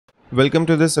Welcome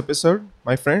to this episode,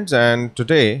 my friends, and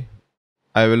today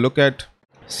I will look at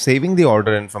saving the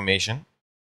order information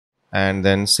and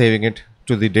then saving it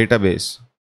to the database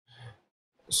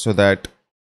so that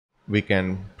we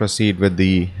can proceed with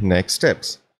the next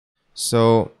steps.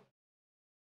 So,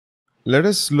 let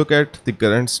us look at the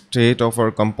current state of our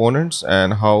components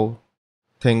and how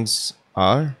things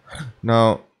are.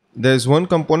 Now, there's one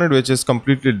component which is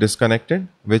completely disconnected,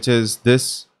 which is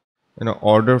this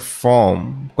order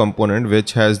form component,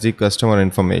 which has the customer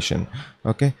information.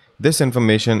 Okay, this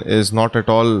information is not at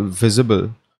all visible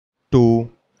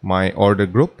to my order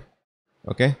group.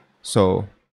 Okay, so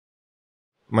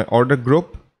my order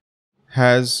group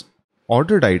has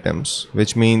ordered items,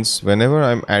 which means whenever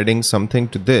I'm adding something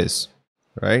to this,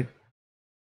 right,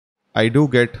 I do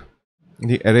get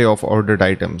the array of ordered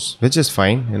items, which is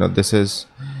fine. This is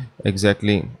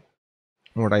exactly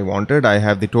what I wanted. I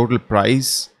have the total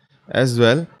price as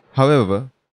well.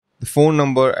 However, the phone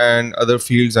number and other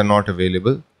fields are not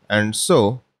available. And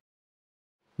so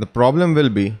the problem will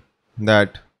be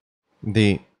that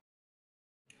the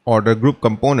order group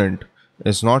component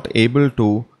is not able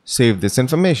to save this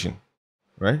information,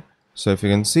 right? So if you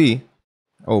can see,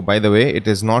 oh, by the way, it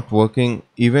is not working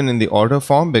even in the order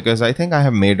form because I think I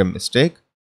have made a mistake.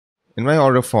 In my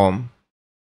order form,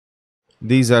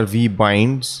 these are V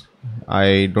binds.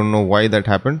 I don't know why that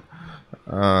happened.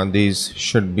 These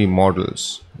should be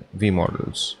models, V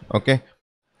models. Okay.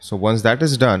 So once that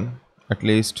is done, at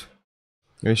least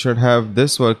we should have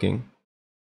this working.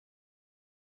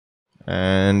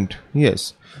 And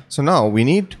yes, so now we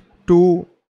need to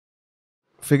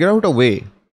figure out a way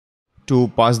to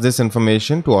pass this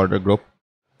information to order group.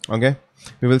 Okay.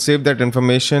 We will save that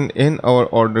information in our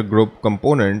order group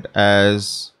component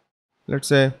as, let's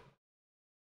say,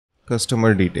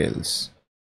 customer details.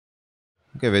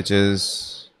 Okay, which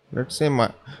is, let's say,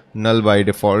 my null by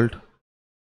default.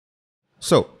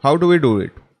 So how do we do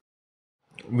it?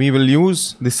 We will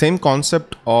use the same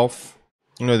concept of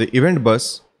the event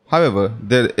bus. However,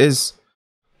 there is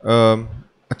a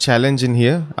challenge in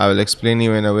here. I will explain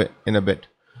you in a bit.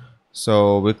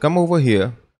 So we come over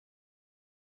here.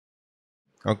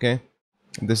 Okay,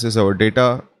 this is our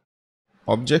data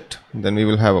object. Then we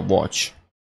will have a watch.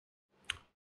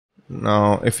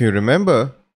 Now, if you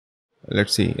remember,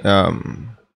 let's see,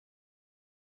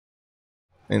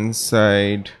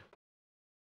 inside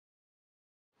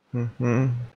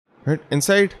right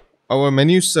inside our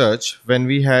menu search, when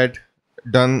we had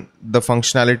done the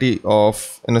functionality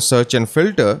of search and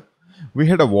filter, we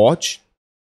had a watch.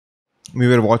 We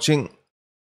were watching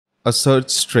a search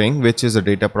string, which is a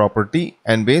data property,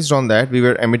 and based on that we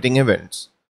were emitting events.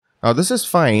 Now this is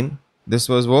fine, this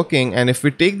was working, and if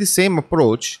we take the same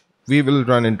approach, we will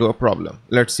run into a problem.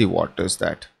 Let's see what is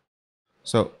that.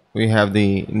 So we have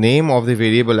the name of the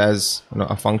variable as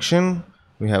a function,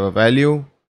 we have a value,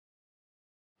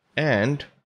 and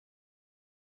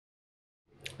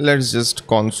let's just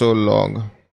console log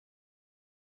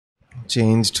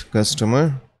changed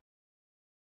customer,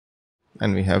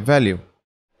 and we have value.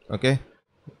 Okay,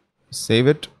 save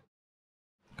it,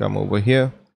 come over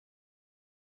here.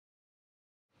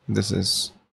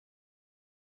 This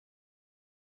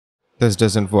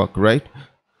doesn't work, right?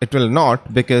 It will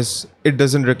not, because it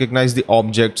doesn't recognize the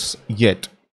objects yet.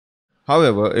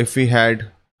 However, if we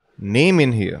had name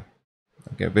in here,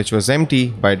 okay, which was empty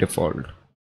by default,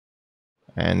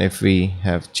 and if we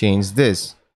have changed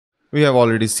this, we have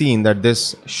already seen that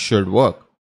this should work,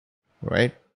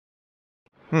 right?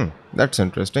 That's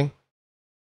interesting.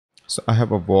 So I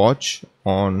have a watch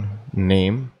on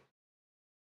name,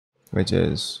 which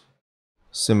is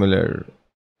similar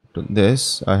to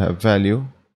this. I have value.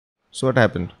 So what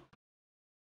happened?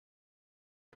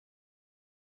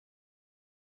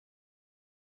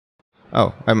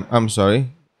 Oh, I'm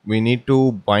sorry. We need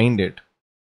to bind it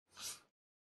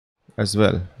as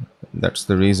well. That's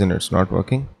the reason it's not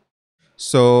working.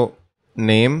 So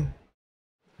name,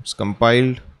 it's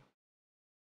compiled,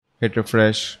 hit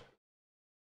refresh,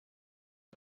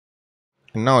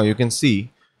 and now you can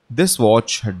see this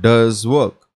watch does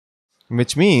work,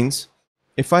 which means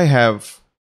if I have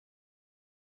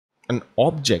an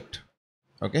object,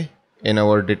 okay, in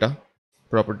our data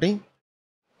property,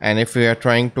 and if we are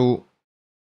trying to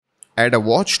add a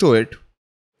watch to it,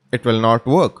 it will not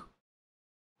work.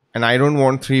 And I don't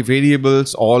want three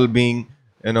variables all being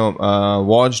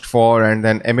watched for and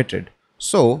then emitted.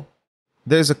 So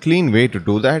there is a clean way to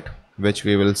do that, which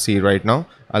we will see right now.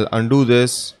 I'll undo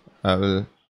this. I will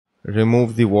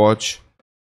remove the watch,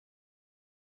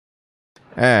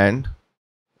 and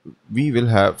we will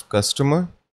have customer,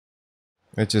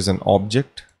 which is an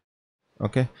object.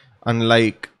 Okay,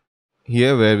 unlike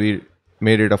here where we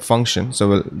made it a function. So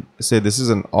we'll say this is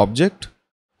an object.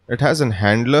 It has an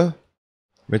handler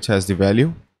which has the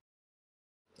value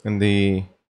in the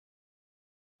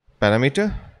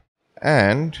parameter,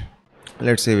 and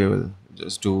let's say we will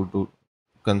just do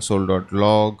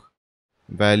console.log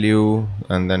value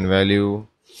and then value,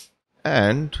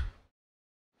 and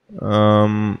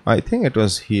I think it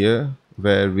was here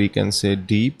where we can say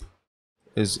deep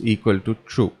is equal to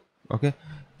true. Okay,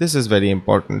 this is very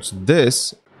important. So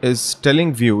this is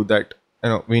telling Vue that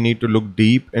we need to look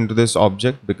deep into this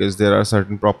object because there are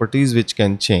certain properties which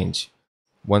can change.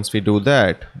 Once we do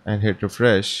that and hit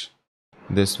refresh,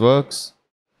 this works.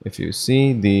 If you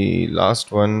see, the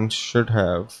last one should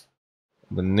have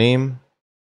the name,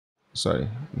 sorry,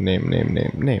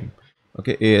 name.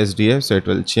 Okay, ASDF, so it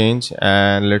will change.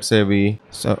 And let's say we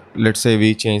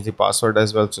change the password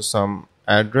as well, so some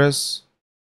address.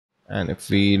 And if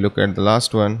we look at the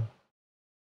last one,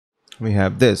 we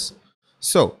have this.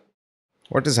 So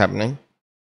what is happening?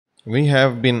 We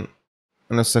have been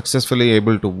successfully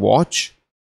able to watch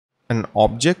an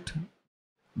object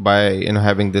by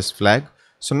having this flag.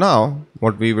 So now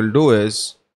what we will do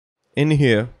is, in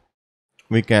here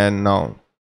we can now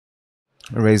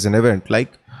raise an event,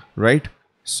 like, right?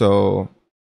 So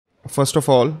first of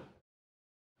all,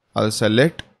 I'll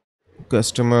select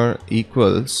customer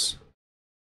equals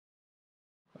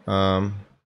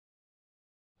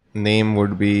name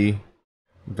would be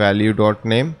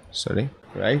value.name, sorry,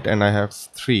 right? And I have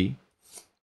three.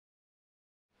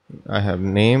 I have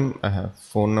name, I have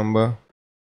phone number,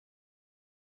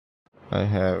 I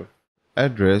have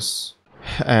address,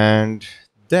 and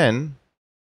then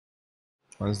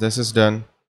once this is done,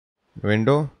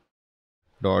 window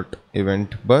dot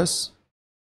event bus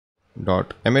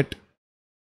dot emit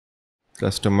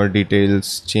customer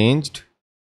details changed,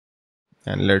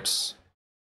 and let's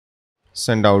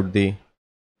send out the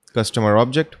customer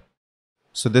object.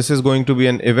 So this is going to be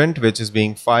an event which is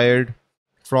being fired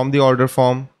from the order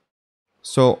form.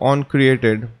 So on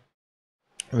created,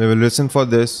 we will listen for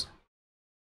this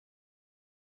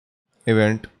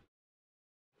event,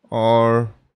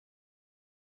 or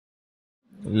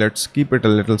let's keep it a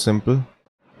little simple.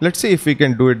 Let's see if we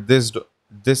can do it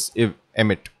this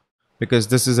emit, because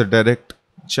this is a direct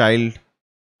child,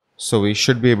 so we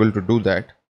should be able to do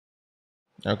that.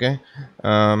 Okay,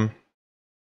 where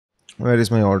is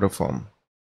my order form,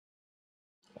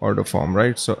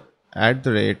 right? So at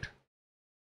the rate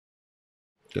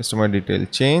customer detail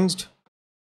changed,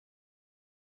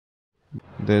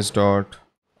 this dot,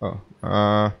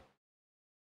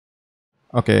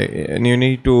 okay, and you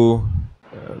need to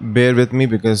bear with me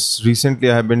because recently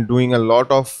I have been doing a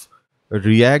lot of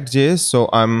React.js, so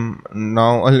I'm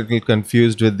now a little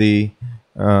confused with the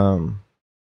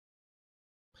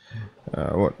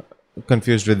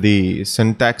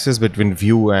syntaxes between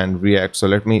Vue and React. So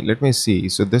let me see.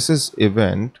 So this is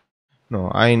event. No,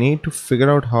 I need to figure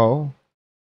out how.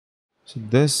 So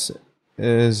this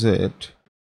is it.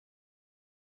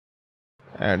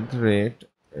 At the rate,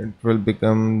 it will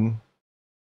become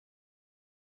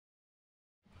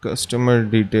customer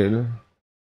detail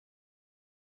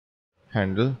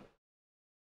handle.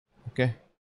 Okay,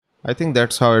 I think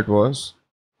that's how it was,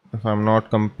 if I'm not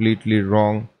completely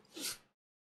wrong.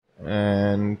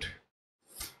 And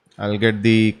I'll get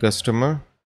the customer.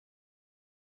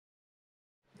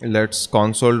 Let's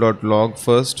console.log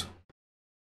first.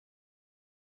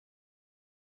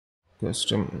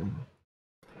 Custom.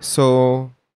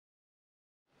 So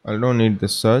I don't need the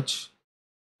search.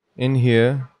 In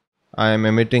here, I am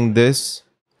emitting this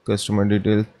customer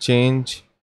detail change.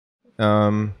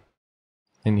 In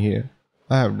here,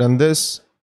 I have done this.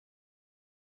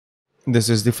 This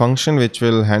is the function which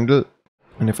will handle.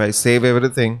 And if I save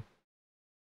everything,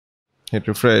 hit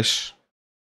refresh,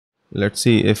 let's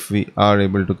see if we are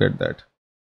able to get that.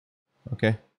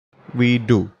 Okay, we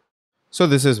do. So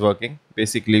this is working.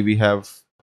 Basically, we have,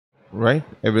 right,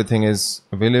 everything is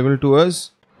available to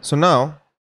us. So now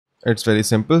it's very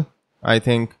simple. I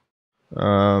think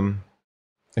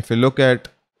if we look at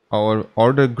our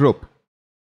order group,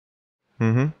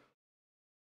 we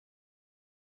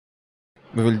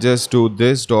will just do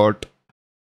this dot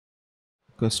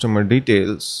customer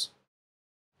details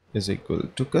is equal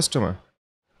to customer,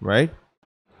 right?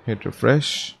 Hit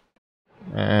refresh,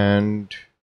 and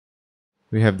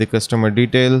we have the customer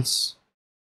details,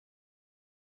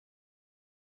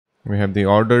 we have the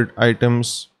ordered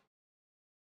items,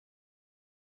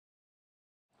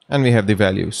 and we have the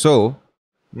value. So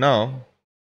now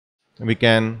we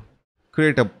can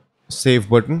create a save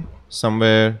button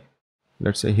somewhere,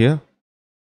 let's say here.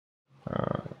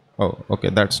 Oh, okay,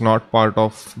 that's not part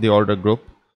of the order group.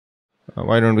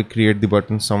 Why don't we create the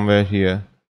button somewhere here?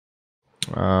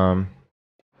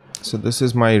 So this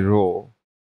is my row.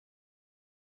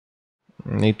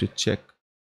 I need to check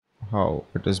how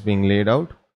it is being laid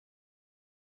out.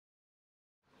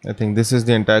 I think this is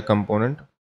the entire component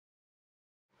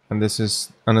and this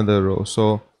is another row.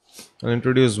 So I'll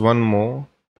introduce one more.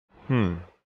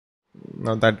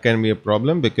 Now that can be a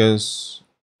problem because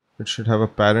it should have a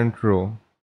parent row.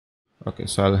 Okay,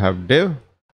 so I'll have div.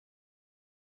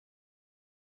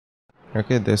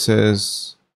 Okay, this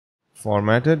is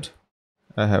formatted.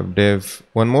 I have div,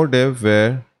 one more div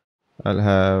where I'll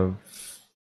have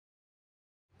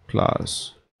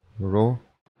class row.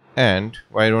 And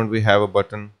why don't we have a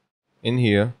button in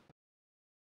here?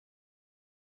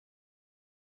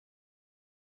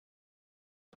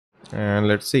 And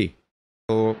let's see.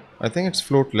 So I think it's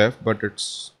float left, but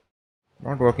it's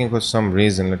not working for some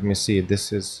reason. Let me see.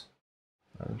 This is,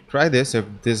 I'll try this. If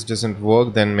this doesn't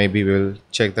work, then maybe we'll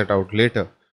check that out later.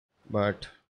 But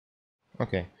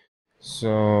okay,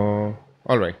 so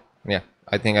all right, yeah,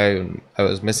 I think I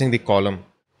was missing the column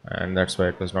and that's why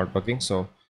it was not working. So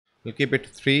we'll keep it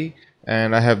 3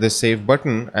 and I have this save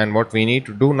button, and what we need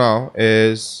to do now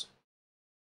is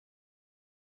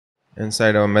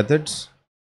inside our methods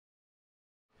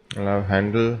I'll have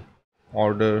handle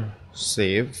order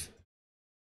save.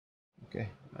 Okay,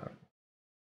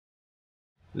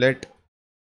 let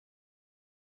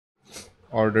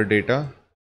order data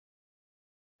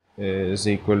is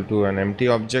equal to an empty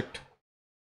object.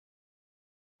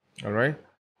 All right,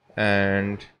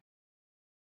 and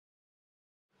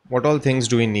what all things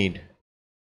do we need?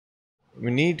 We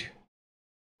need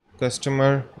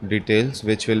customer details,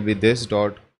 which will be this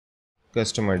dot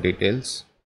customer details.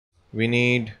 We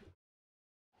need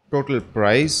total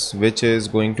price, which is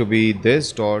going to be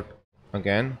this dot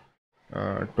again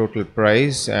total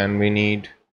price, and we need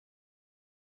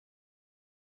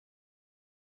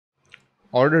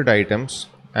ordered items,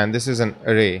 and this is an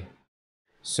array.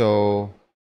 So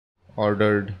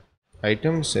ordered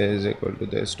items is equal to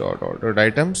this dot ordered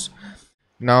items.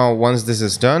 Now once this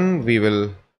is done, we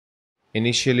will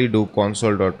initially do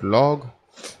console.log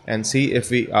and see if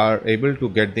we are able to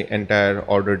get the entire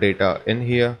order data in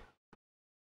here.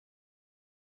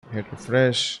 Hit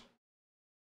refresh.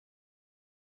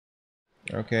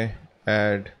 Okay,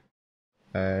 add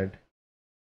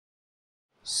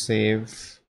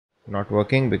save. Not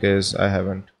working because I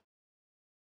haven't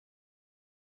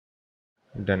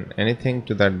done anything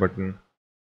to that button,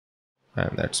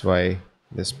 and that's why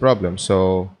this problem.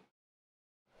 So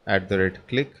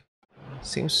 @click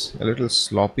seems a little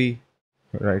sloppy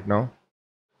right now,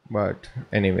 but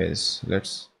anyways,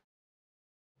 let's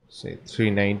say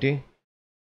 390.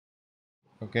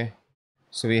 Okay,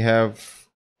 so we have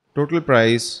total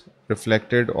price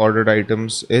reflected, ordered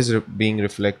items is being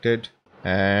reflected,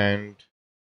 and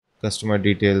customer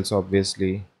details,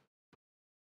 obviously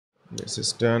this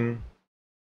is done.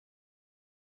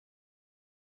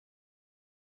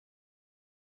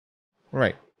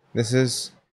 Right, this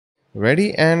is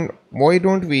ready. And why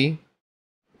don't we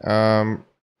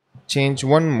change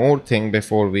one more thing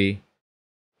before we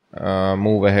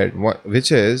move ahead,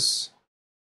 which is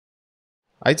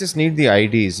I just need the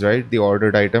IDs, right, the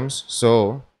ordered items.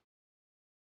 So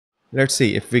let's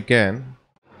see if we can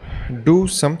do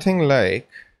something like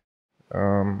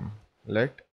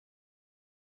let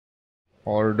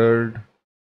ordered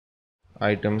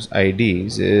items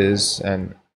IDs is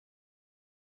an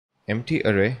empty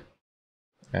array,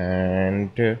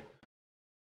 and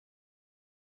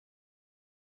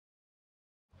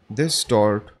this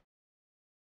dot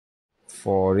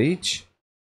for each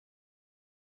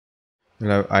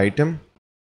we'll have item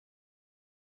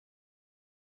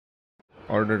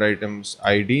ordered items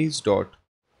IDs dot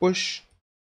push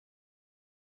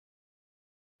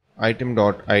item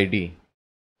dot ID.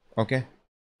 Okay,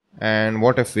 and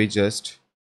what if we just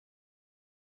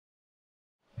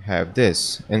have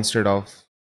this instead of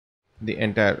the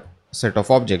entire set of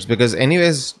objects, because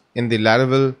anyways in the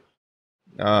Laravel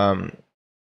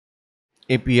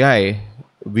API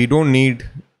we don't need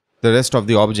the rest of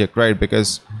the object, right,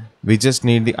 because we just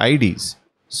need the IDs.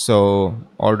 So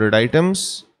ordered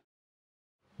items,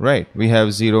 right, we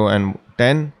have 0 and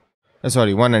 10,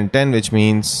 sorry 1 and 10, which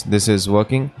means this is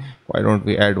working. Why don't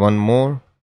we add one more,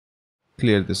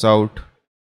 clear this out,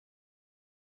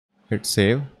 hit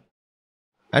save,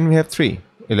 and we have 3,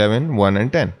 11, 1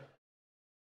 and 10.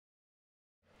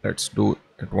 Let's do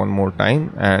it one more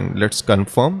time and let's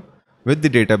confirm with the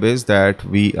database that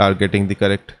we are getting the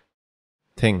correct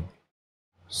thing.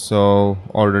 So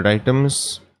ordered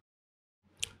items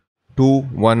 2,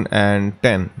 1 and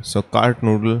 10. So cart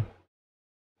noodle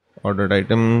ordered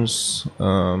items,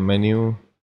 menu,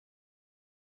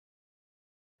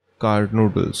 cart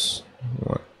noodles.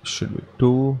 What should be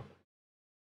 2?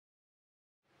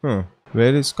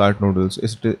 Where is cart noodles?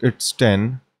 It's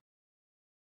 10.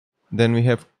 Then we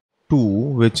have 2,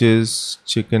 which is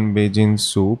chicken beijing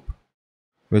soup,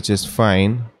 which is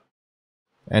fine.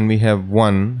 And we have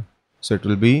 1, so it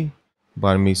will be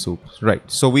barmi soup, right?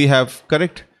 So we have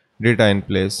correct data in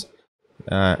place.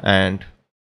 And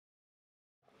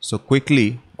so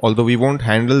quickly, although we won't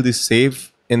handle the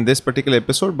save in this particular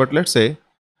episode, but let's say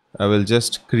I will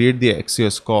just create the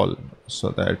Axios call so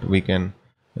that we can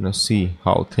see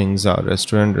how things are.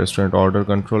 Restaurant order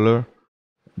controller.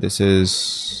 This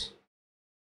is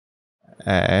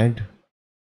add.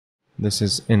 This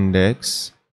is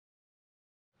index.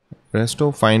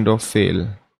 Resto find or fail.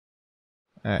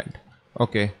 Add.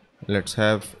 Okay, let's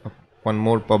have one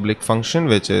more public function,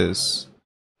 which is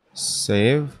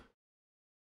save,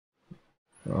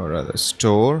 or rather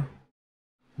store.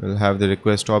 We'll have the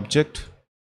request object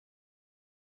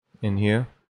in here.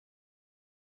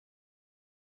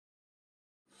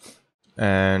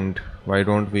 And why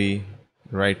don't we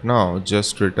right now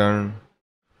just return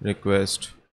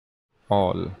request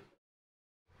all?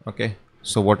 Okay,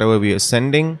 so whatever we are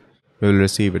sending, we will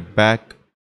receive it back.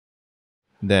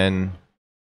 Then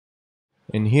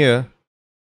in here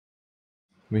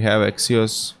we have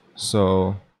Axios,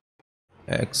 so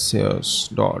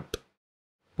Axios dot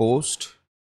post.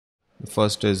 The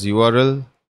first is URL.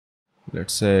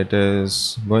 Let's say it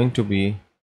is going to be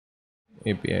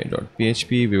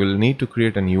api.php. We will need to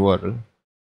create an URL.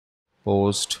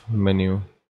 Post menu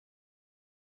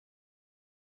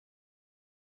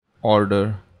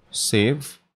order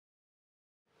save.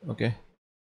 Okay,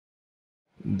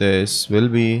 this will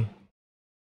be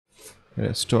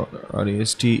restau.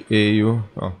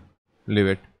 Oh, leave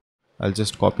it. I'll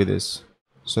just copy this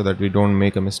so that we don't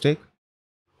make a mistake.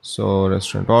 So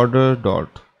restaurant order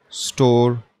dot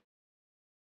store.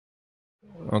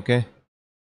 Okay,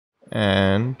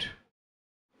 and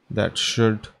that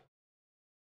should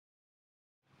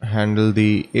handle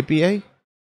the API,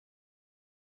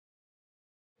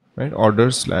 right? Order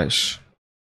slash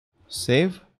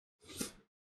save.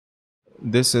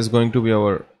 This is going to be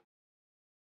our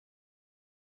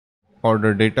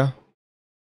order data,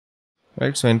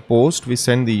 right? So in post we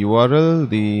send the URL,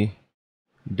 the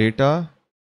data,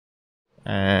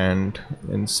 and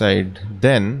inside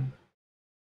then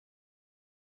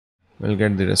we'll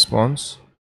get the response,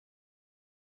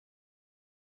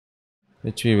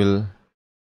 which we will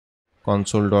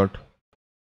console dot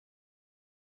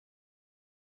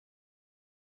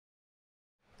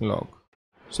log.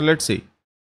 So let's see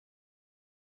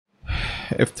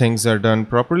if things are done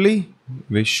properly.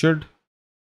 We should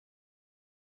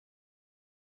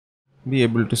be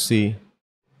able to see.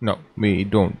 No, we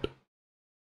don't,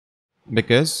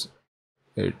 because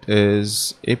it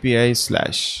is API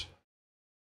slash.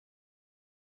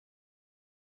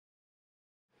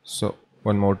 So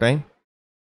one more time,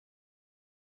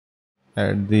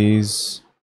 add these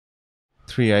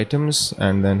 3 items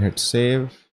and then hit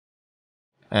save,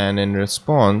 and in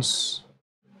response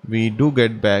we do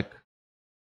get back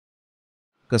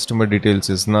customer details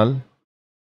is null,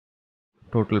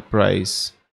 total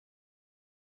price,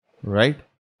 right?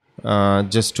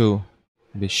 Just to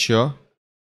be sure,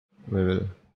 we will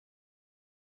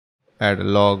add a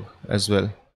log as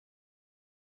well.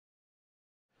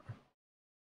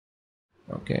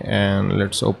 Okay, and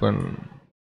let's open.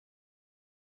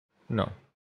 No,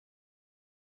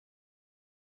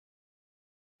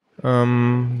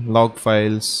 log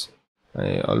files.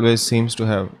 I always seems to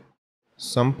have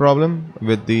some problem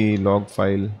with the log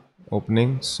file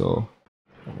opening. So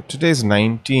today is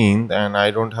 19th and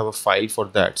I don't have a file for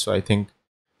that, so I think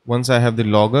once I have the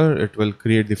logger it will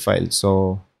create the file.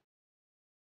 So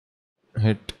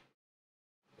hit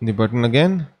the button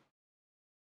again.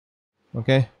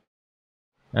 Okay,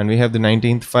 and we have the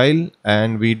 19th file,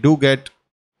 and we do get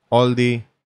all the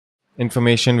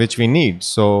information which we need.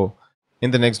 So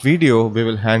in the next video we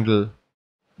will handle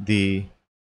the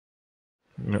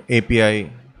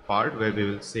API part, where we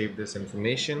will save this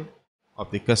information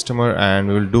of the customer, and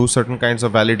we will do certain kinds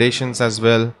of validations as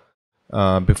well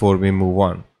before we move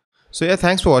on. So yeah,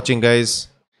 thanks for watching guys.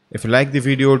 If you like the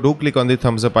video, do click on the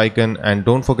thumbs up icon and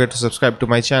don't forget to subscribe to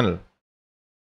my channel.